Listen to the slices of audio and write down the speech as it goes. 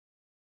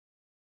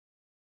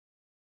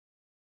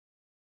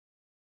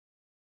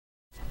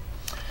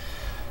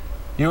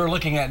You are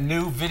looking at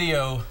new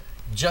video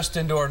just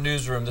into our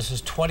newsroom. This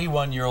is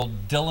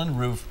 21-year-old Dylann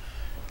Roof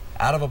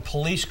out of a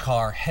police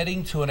car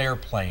heading to an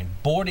airplane,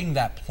 boarding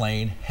that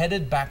plane,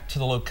 headed back to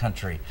the low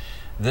country.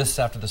 This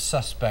after the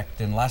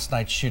suspect in last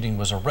night's shooting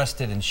was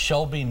arrested in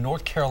Shelby,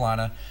 North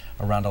Carolina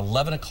around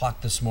 11 o'clock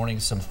this morning,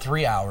 some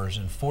 3 hours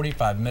and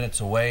 45 minutes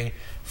away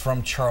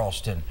from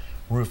Charleston.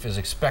 Roof is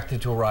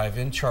expected to arrive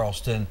in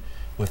Charleston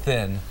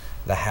within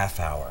the half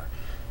hour.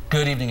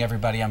 Good evening,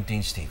 everybody. I'm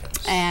Dean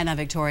Stevens. And I'm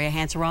Victoria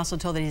Hansen. We're also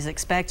told that he's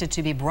expected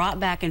to be brought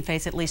back and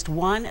face at least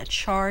one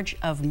charge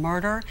of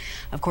murder.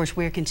 Of course,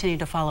 we're continuing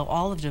to follow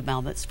all of the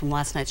developments from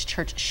last night's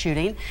church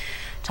shooting,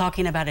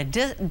 talking about a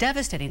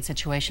devastating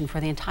situation for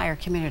the entire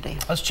community.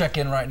 Let's check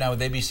in right now with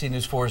ABC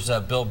News 4's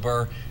Bill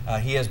Burr.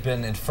 He has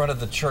been in front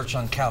of the church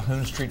on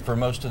Calhoun Street for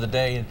most of the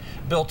day. And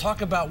Bill, talk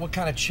about what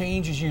kind of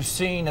changes you've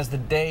seen as the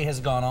day has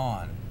gone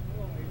on.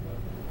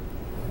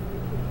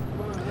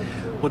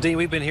 Well, Dean,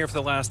 we've been here for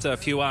the last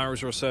few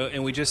hours or so,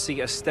 and we just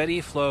see a steady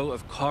flow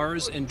of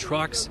cars and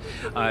trucks,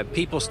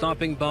 people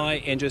stopping by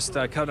and just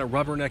kind of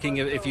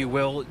rubbernecking, if you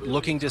will,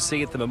 looking to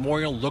see at the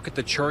memorial, look at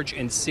the church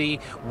and see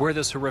where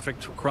this horrific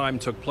crime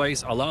took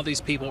place. A lot of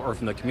these people are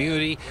from the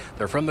community.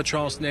 They're from the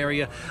Charleston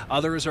area.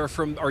 Others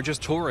are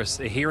just tourists,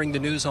 hearing the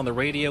news on the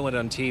radio and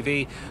on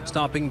TV,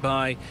 stopping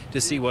by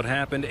to see what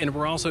happened. And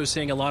we're also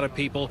seeing a lot of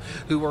people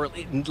who are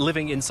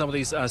living in some of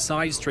these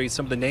side streets,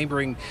 some of the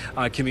neighboring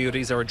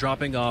communities that are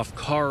dropping off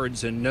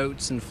cards and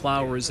notes and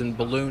flowers and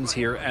balloons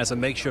here as a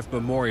makeshift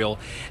memorial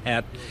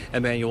at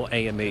Emanuel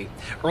AME.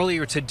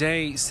 Earlier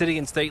today, city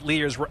and state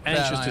leaders were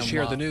anxious to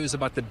share the news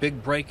about the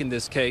big break in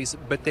this case,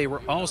 but they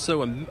were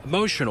also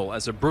emotional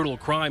as a brutal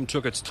crime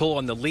took its toll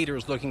on the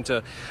leaders looking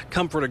to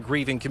comfort a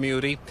grieving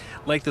community.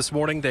 Late this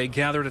morning, they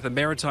gathered at the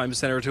Maritime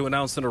Center to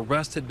announce an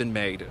arrest had been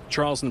made.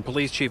 Charleston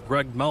Police Chief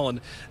Greg Mullen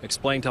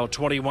explained how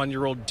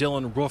 21-year-old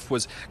Dylann Roof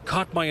was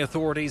caught by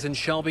authorities in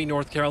Shelby,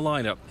 North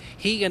Carolina.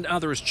 He and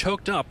others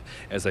choked up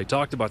as they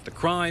talked about the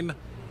crime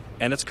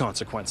and its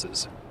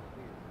consequences.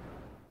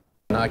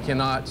 I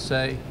cannot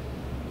say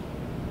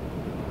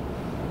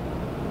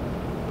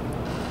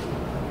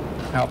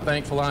how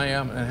thankful I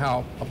am and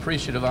how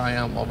appreciative I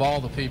am of all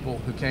the people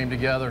who came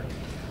together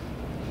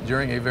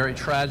during a very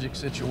tragic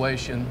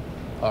situation,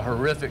 a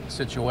horrific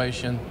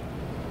situation,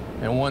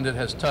 and one that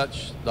has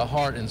touched the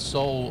heart and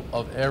soul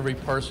of every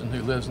person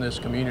who lives in this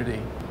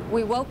community.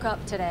 We woke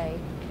up today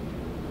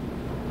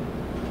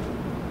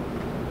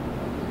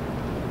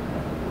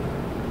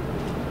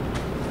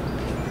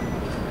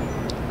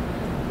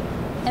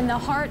and the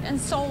heart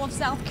and soul of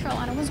South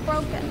Carolina was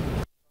broken.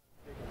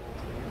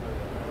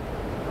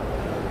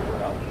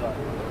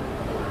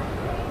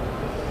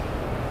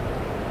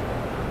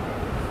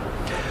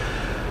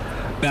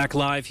 Back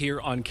live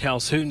here on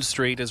Calhoun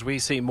Street as we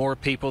see more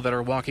people that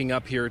are walking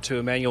up here to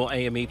Emanuel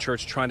AME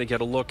Church trying to get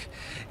a look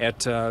at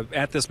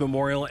this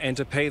memorial and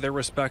to pay their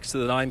respects to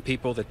the 9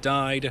 people that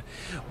died.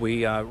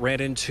 We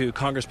ran into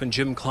Congressman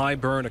Jim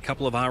Clyburn a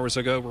couple of hours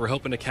ago. We were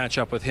hoping to catch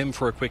up with him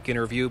for a quick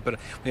interview, but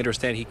we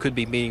understand he could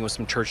be meeting with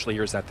some church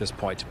leaders at this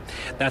point.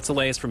 That's the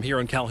latest from here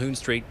on Calhoun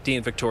Street. Dean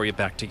and Victoria,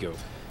 back to you.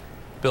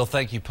 Bill,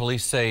 thank you.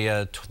 Police say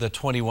the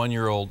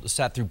 21-year-old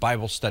sat through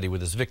Bible study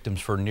with his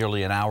victims for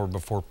nearly an hour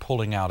before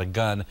pulling out a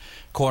gun.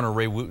 Coroner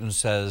Ray Wooten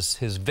says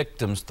his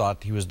victims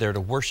thought he was there to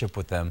worship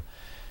with them.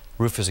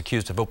 Roof is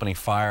accused of opening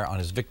fire on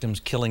his victims,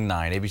 killing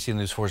 9. ABC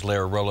News 4's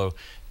Lara Rollo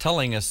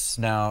telling us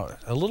now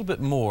a little bit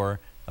more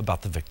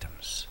about the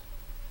victims.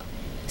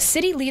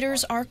 City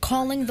leaders are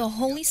calling the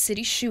Holy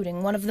City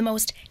shooting one of the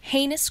most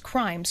heinous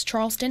crimes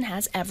Charleston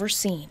has ever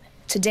seen.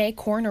 Today,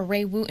 Coroner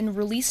Ray Wooten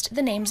released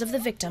the names of the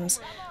victims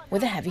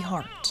with a heavy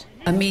heart.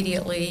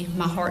 Immediately,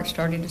 my heart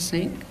started to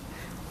sink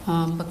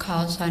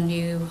because I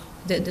knew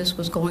that this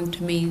was going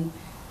to mean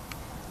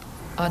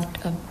a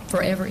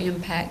forever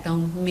impact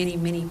on many,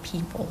 many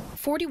people.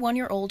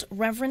 41-year-old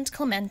Reverend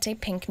Clemente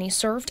Pinckney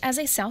served as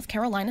a South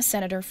Carolina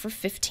senator for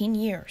 15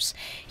 years.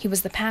 He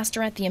was the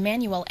pastor at the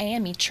Emanuel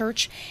AME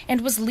Church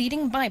and was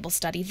leading Bible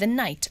study the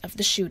night of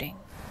the shooting.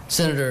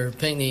 Senator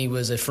Pinckney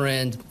was a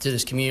friend to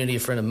this community, a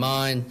friend of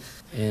mine,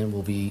 and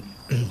will be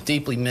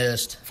deeply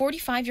missed.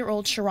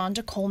 45-year-old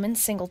Sharonda Coleman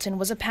Singleton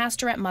was a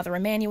pastor at Mother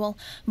Emanuel,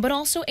 but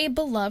also a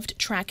beloved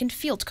track and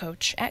field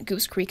coach at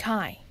Goose Creek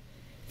High.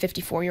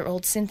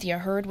 54-year-old Cynthia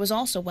Hurd was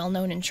also well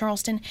known in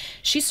Charleston.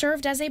 She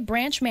served as a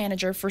branch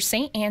manager for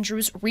St.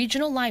 Andrew's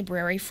Regional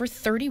Library for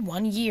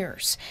 31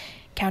 years.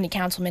 County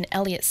Councilman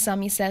Elliott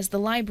Summey says the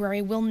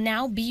library will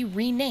now be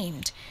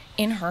renamed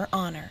in her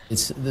honor.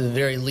 It's the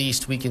very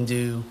least we can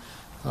do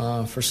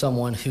for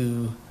someone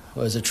who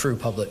was a true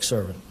public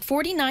servant.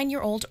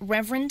 49-year-old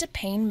Reverend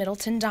Payne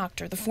Middleton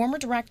Doctor, the former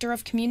director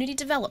of community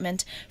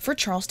development for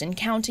Charleston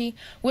County,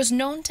 was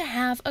known to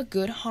have a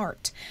good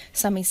heart.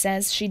 Summey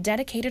says she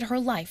dedicated her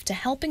life to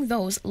helping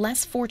those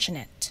less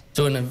fortunate.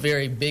 So in a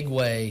very big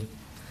way,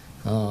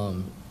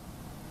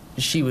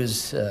 she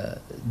was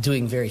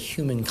doing very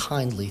human,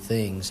 kindly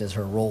things as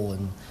her role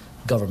in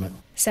government.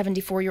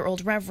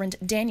 74-year-old Reverend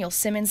Daniel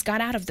Simmons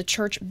got out of the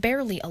church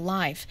barely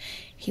alive.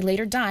 He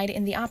later died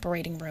in the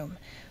operating room.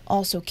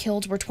 Also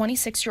killed were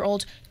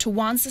 26-year-old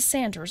Tawanza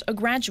Sanders, a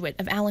graduate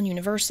of Allen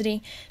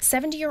University,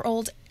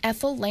 70-year-old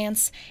Ethel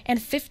Lance, and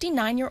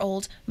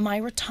 59-year-old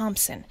Myra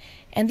Thompson,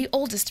 and the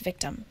oldest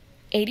victim,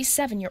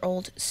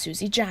 87-year-old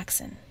Susie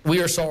Jackson.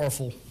 We are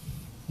sorrowful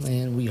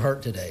and we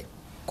hurt today.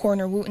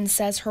 Coroner Wooten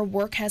says her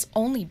work has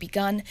only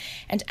begun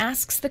and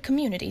asks the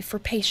community for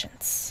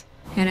patience.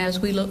 And as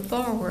we look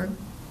forward,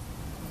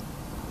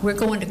 we're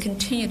going to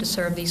continue to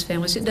serve these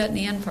families. It doesn't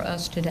end for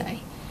us today.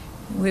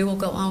 We will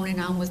go on and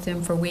on with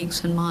them for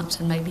weeks and months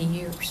and maybe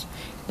years.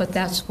 But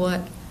that's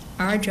what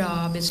our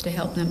job is, to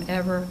help them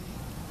ever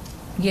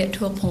get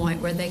to a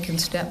point where they can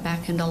step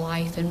back into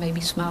life and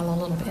maybe smile a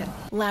little bit.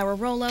 Laura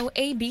Rollo,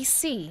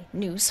 ABC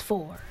News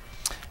 4.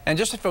 And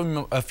just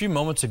a few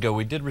moments ago,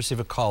 we did receive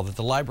a call that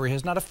the library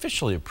has not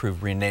officially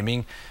approved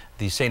renaming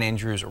the St.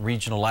 Andrews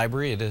Regional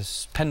Library. It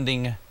is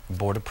pending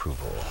board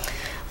approval.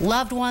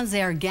 Loved ones,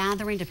 they are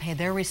gathering to pay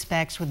their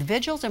respects with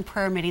vigils and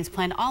prayer meetings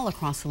planned all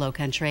across the Low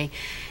Country.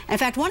 In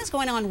fact, one is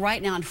going on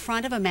right now in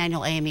front of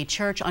Emanuel AME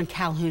Church on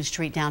Calhoun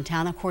Street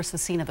downtown, of course, the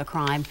scene of the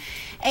crime.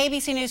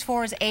 ABC News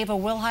 4's Ava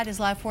Wilhite is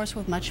live for us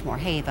with much more.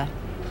 Hey, Ava.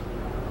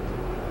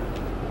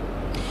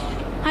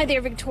 Hi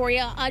there,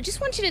 Victoria. I just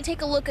want you to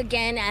take a look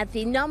again at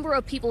the number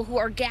of people who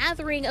are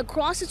gathering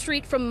across the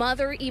street from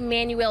Mother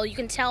Emanuel. You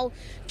can tell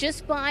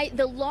just by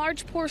the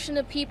large portion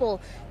of people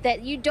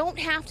that you don't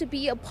have to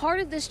be a part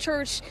of this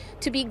church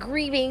to be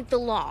grieving the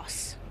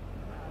loss.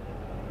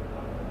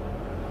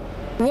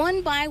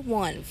 One by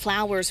one,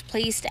 flowers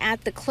placed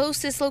at the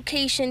closest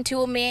location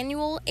to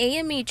Emanuel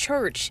AME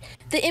Church.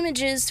 The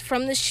images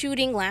from the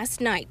shooting last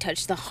night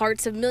touched the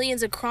hearts of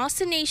millions across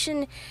the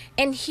nation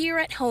and here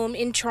at home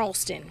in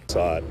Charleston.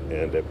 Saw it,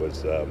 and it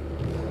was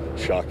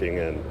shocking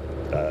and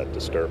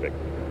disturbing.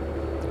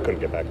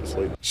 Couldn't get back to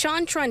sleep.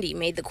 Sean Trundy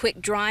made the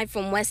quick drive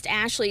from West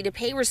Ashley to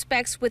pay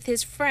respects with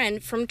his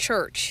friend from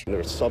church. There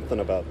was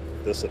something about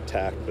this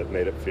attack that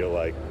made it feel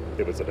like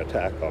it was an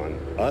attack on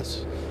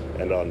us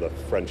and on the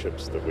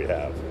friendships that we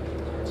have.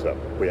 So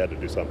we had to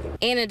do something.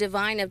 Anna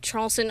Devine of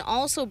Charleston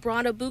also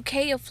brought a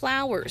bouquet of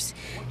flowers.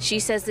 She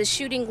says the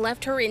shooting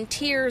left her in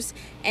tears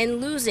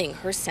and losing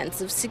her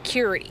sense of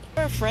security.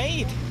 We're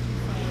afraid,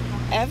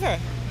 ever.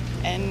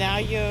 And now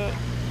you're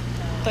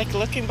like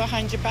looking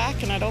behind your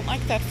back, and I don't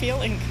like that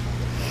feeling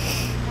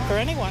for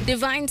anyone.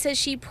 Devine says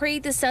she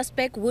prayed the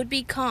suspect would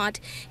be caught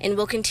and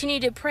will continue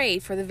to pray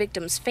for the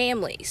victims'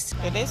 families.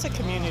 It is a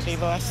community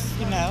loss,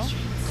 you know.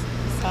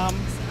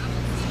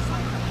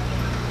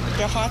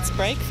 Your hearts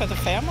break for the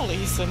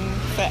families and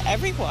for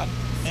everyone.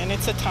 And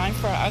it's a time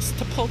for us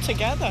to pull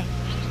together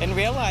and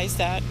realize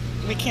that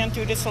we can't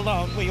do this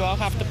alone. We all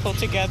have to pull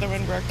together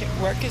and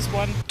work as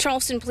one.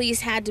 Charleston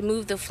police had to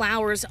move the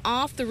flowers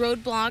off the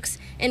roadblocks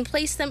and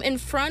place them in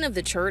front of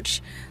the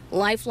church.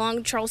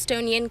 Lifelong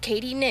Charlestonian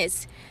Katie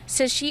Niss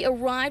says she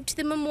arrived to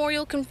the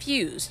memorial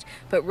confused,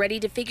 but ready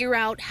to figure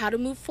out how to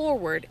move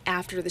forward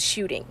after the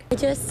shooting. I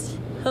just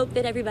hope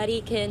that everybody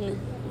can,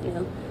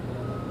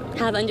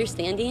 have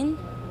understanding,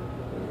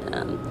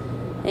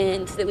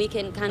 and so that we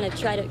can kind of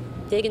try to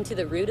dig into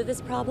the root of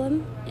this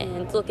problem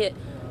and look at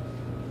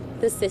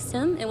the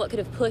system and what could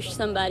have pushed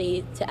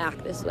somebody to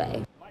act this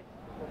way.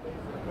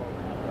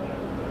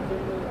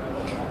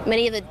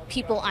 Many of the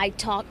people I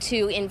talked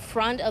to in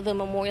front of the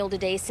memorial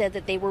today said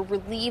that they were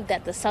relieved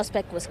that the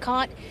suspect was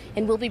caught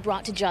and will be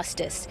brought to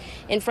justice.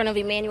 In front of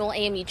Emanuel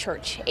AME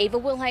Church, Ava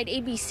Wilhite,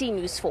 ABC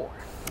News 4.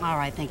 All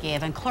right, thank you,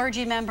 Ava. And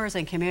clergy members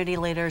and community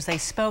leaders, they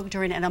spoke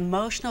during an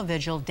emotional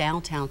vigil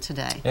downtown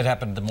today. It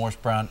happened at the Morris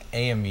Brown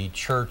AME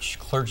Church.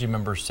 Clergy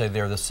members say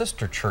they're the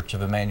sister church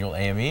of Emanuel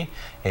AME.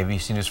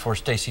 ABC News 4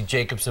 Stacy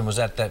Jacobson was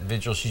at that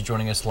vigil. She's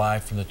joining us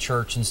live from the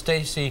church. And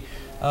Stacy,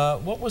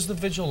 what was the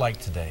vigil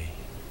like today?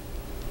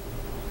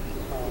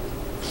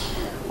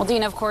 Well,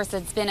 Dean, of course,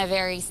 it's been a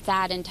very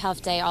sad and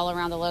tough day all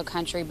around the Low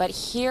Country, but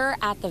here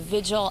at the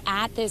vigil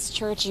at this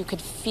church, you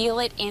could feel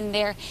it in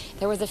there.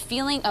 There was a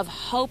feeling of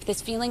hope,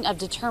 this feeling of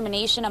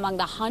determination among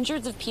the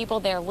hundreds of people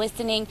there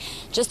listening,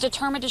 just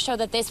determined to show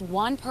that this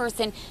one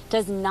person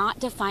does not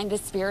define the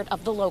spirit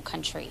of the Low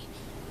Country.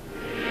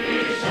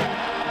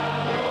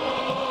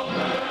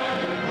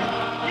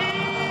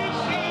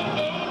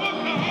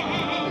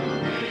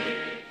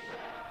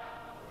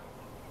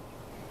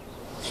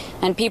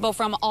 And people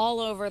from all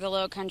over the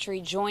Low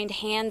Country joined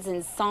hands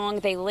in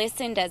song. They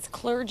listened as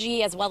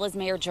clergy, as well as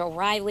Mayor Joe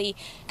Riley,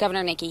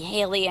 Governor Nikki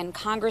Haley, and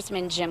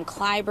Congressman Jim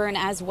Clyburn,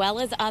 as well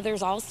as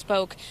others, all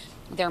spoke.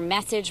 Their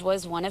message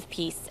was one of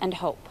peace and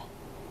hope.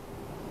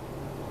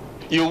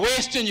 You're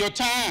wasting your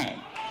time.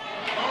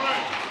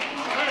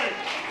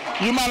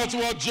 You might as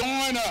well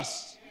join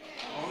us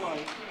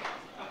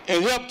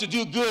and help to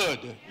do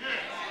good.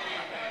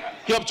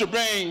 Help to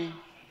bring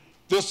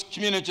this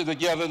community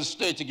together, the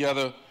state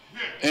together,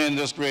 and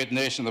this great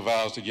nation of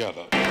ours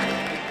together.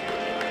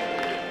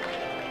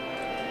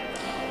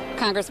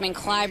 Congressman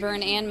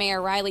Clyburn and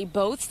Mayor Riley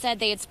both said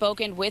they had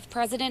spoken with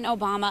President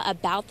Obama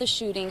about the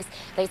shootings.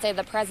 They say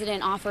the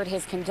president offered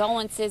his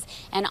condolences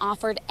and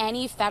offered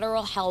any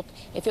federal help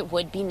if it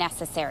would be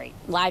necessary.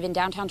 Live in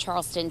downtown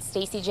Charleston,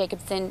 Stacy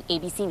Jacobson,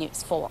 ABC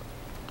News 4.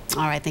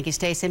 All right, thank you,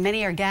 Stacey.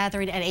 Many are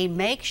gathering at a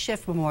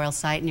makeshift memorial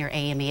site near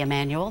AME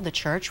Emanuel, the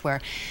church,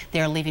 where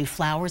they're leaving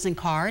flowers and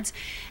cards.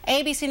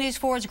 ABC News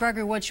 4's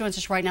Gregory Woods joins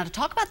us right now to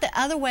talk about the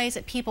other ways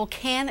that people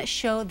can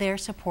show their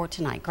support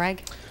tonight.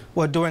 Greg?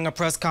 Well, during a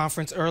press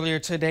conference earlier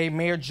today,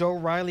 Mayor Joe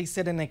Riley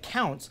said an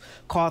account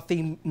called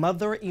the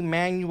Mother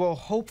Emanuel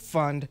Hope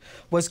Fund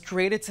was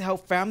created to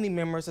help family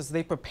members as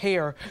they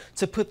prepare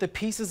to put the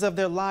pieces of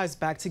their lives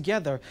back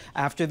together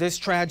after this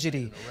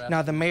tragedy.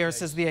 Now, the mayor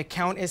says the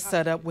account is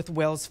set up with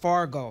Wells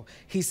Fargo.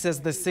 He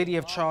says the city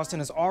of Charleston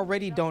has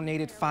already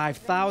donated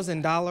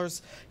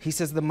 $5,000. He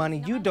says the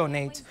money you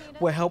donate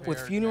will help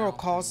with funeral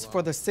costs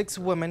for the 6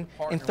 women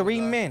and 3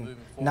 men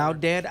now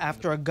dead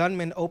after a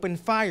gunman opened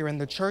fire in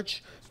the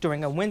church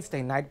during a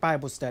Wednesday night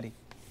Bible study.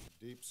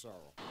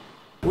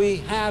 We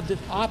have the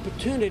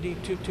opportunity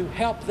to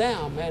help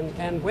them,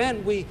 and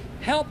when we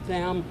help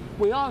them,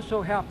 we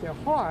also help their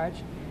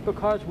hearts,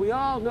 because we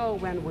all know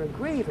when we're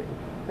grieving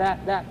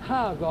that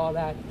hug or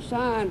that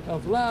sign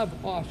of love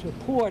or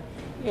support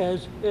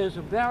is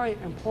a very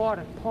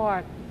important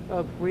part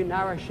of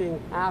renourishing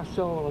our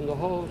soul and the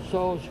whole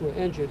souls who are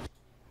injured.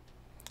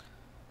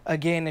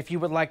 Again, if you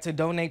would like to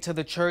donate to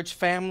the church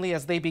family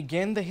as they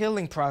begin the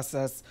healing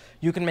process,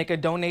 you can make a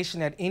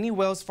donation at any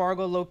Wells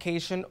Fargo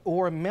location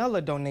or mail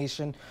a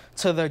donation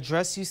to the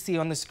address you see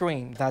on the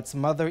screen. That's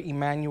Mother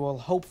Emanuel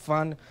Hope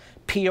Fund,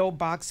 P.O.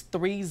 Box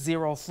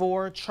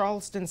 304,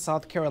 Charleston,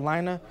 South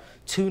Carolina,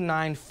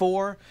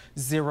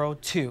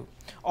 29402.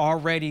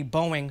 Already,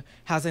 Boeing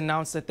has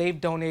announced that they've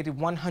donated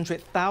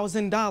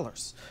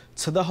 $100,000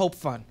 to the Hope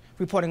Fund.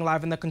 Reporting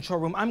live in the control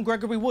room, I'm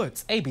Gregory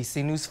Woods,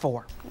 ABC News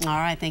 4. All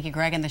right, thank you,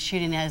 Greg. And the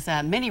shooting has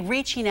many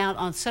reaching out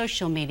on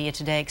social media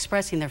today,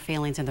 expressing their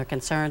feelings and their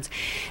concerns.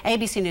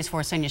 ABC News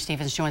 4's Sonia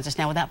Stevens joins us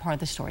now with that part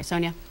of the story.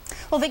 Sonia?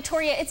 Well,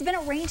 Victoria, it's been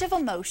a range of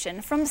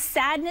emotion, from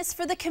sadness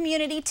for the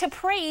community to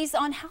praise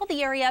on how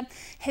the area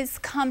has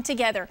come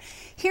together.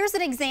 Here's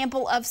an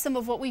example of some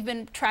of what we've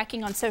been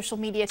tracking on social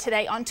media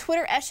today. On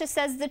Twitter, Esha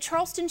says the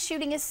Charleston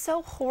shooting is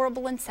so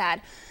horrible and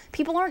sad.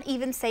 People aren't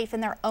even safe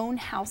in their own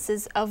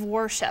houses of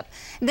worship.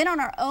 And then on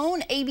our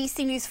own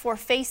ABC News 4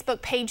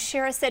 Facebook page,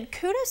 Shara said,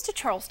 kudos to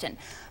Charleston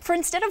for,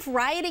 instead of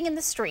rioting in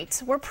the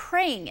streets, we're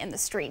praying in the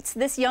streets.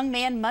 This young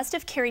man must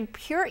have carried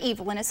pure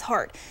evil in his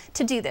heart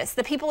to do this.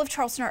 The people of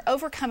Charleston are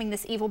overcoming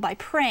this evil by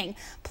praying,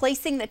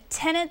 placing the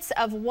tenets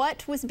of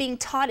what was being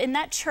taught in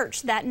that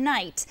church that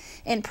night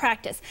in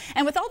practice.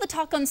 And with all the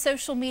talk on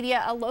social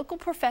media, a local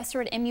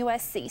professor at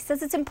MUSC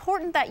says it's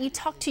important that you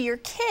talk to your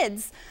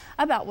kids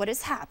about what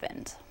has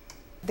happened.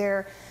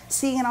 They're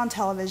seeing it on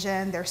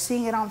television, they're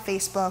seeing it on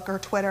Facebook or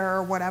Twitter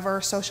or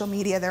whatever social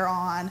media they're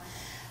on.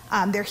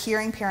 They're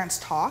hearing parents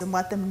talk and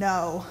let them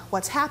know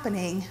what's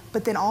happening,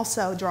 but then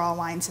also draw a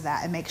line to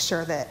that and make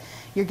sure that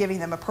you're giving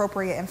them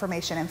appropriate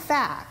information and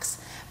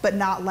facts, but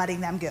not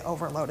letting them get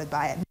overloaded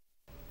by it.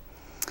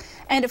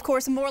 And of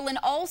course, Moreland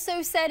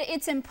also said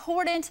it's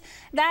important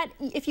that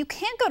if you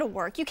can't go to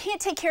work, you can't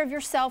take care of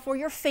yourself or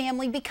your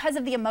family because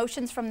of the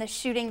emotions from this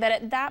shooting, that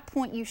at that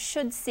point you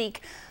should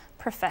seek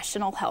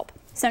professional help.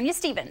 Sonia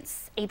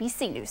Stevens,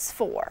 ABC News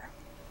 4.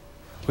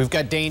 We've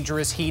got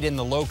dangerous heat in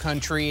the low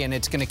country, and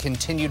it's going to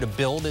continue to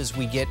build as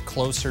we get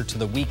closer to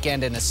the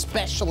weekend and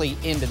especially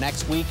into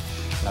next week.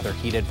 Another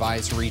heat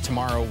advisory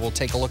tomorrow. We'll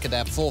take a look at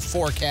that full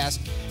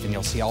forecast, and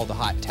you'll see all the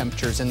hot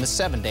temperatures in the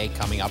 7-day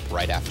coming up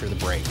right after the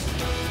break.